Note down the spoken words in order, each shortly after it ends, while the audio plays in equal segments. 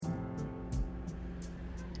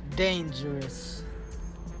Dangerous.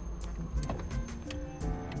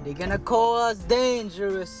 They're gonna call us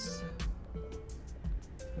dangerous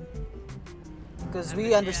because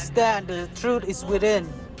we understand the truth is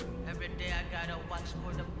within.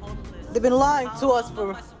 They've been lying to us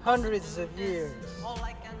for hundreds of years.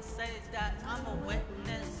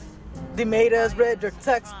 They made us read their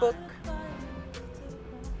textbook.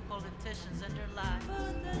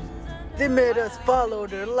 They made us follow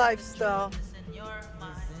their lifestyle.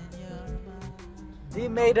 They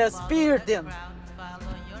made us fear them.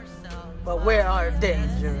 But we are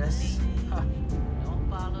dangerous.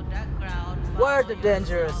 We're the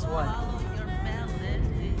dangerous one.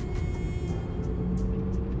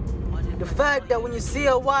 The fact that when you see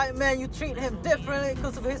a white man, you treat him differently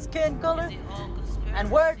because of his skin color,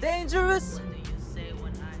 and we're dangerous.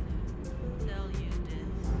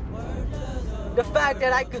 The fact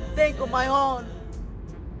that I could think on my own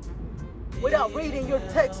without reading your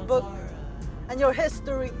textbook and your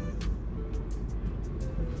history,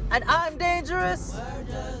 and I'm dangerous.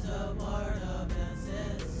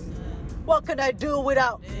 What can I do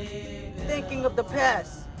without thinking of the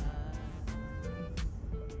past?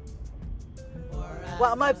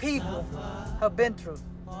 What my people have been through.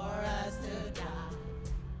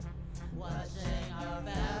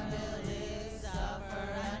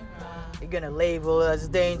 You're gonna label us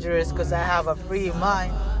dangerous because I have a free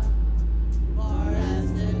mind.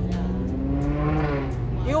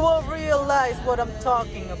 You won't realize what I'm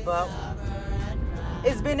talking about.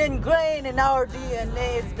 It's been ingrained in our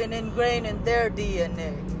DNA. It's been ingrained in their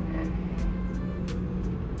DNA.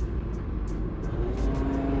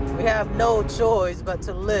 We have no choice but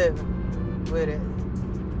to live with it.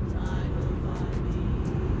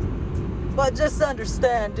 But just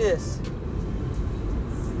understand this.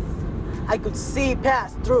 I could see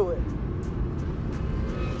past through it.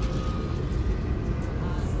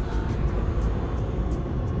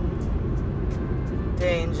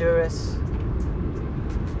 Dangerous.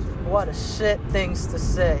 What a shit things to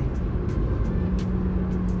say.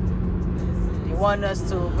 You want us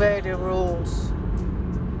to obey the rules.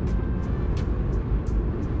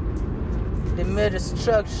 They made a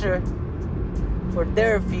structure for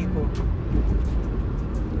their people.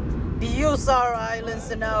 They use our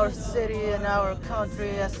islands and our city and our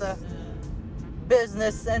country as a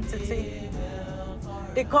business entity.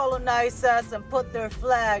 They colonize us and put their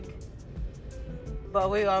flag. But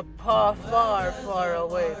we are far, far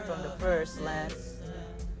away from the first land.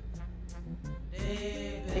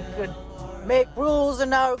 They could make rules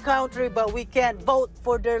in our country, but we can't vote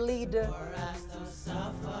for their leader.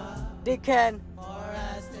 They can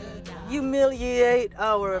humiliate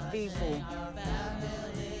our people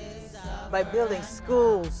by building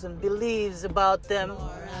schools and beliefs about them,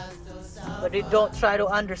 but they don't try to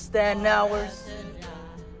understand ours.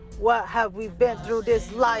 What have we been through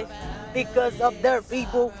this life because of their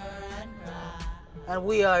people? And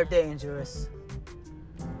we are dangerous.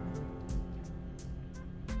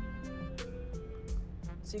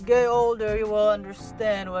 As you get older, you will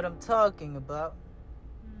understand what I'm talking about.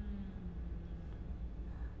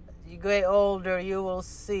 As you get older, you will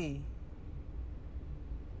see.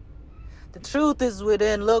 The truth is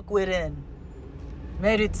within. Look within.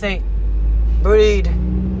 Meditate. Breathe.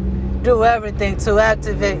 Do everything to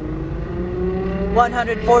activate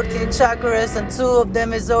 114 chakras, and 2 of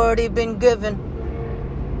them has already been given.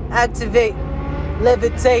 Activate.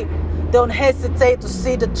 Levitate. Don't hesitate to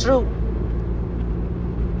see the truth.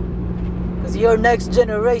 Because your next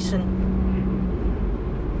generation,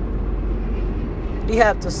 they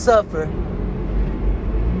have to suffer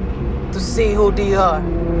to see who they are.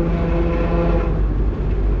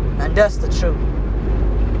 And that's the truth.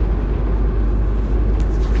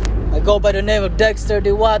 I go by the name of Dexter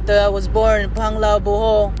Diwata. I was born in Panglao,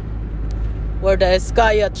 Bohol, where the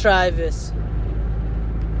Eskaya tribe is.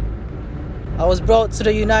 I was brought to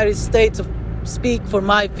the United States to speak for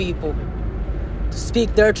my people, to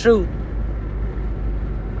speak their truth.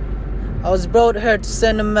 I was brought here to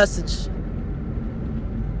send a message.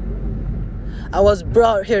 I was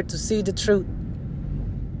brought here to see the truth.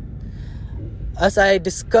 As I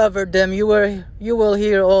discovered them, you will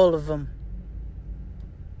hear all of them.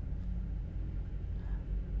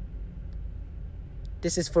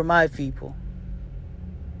 This is for my people.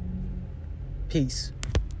 Peace.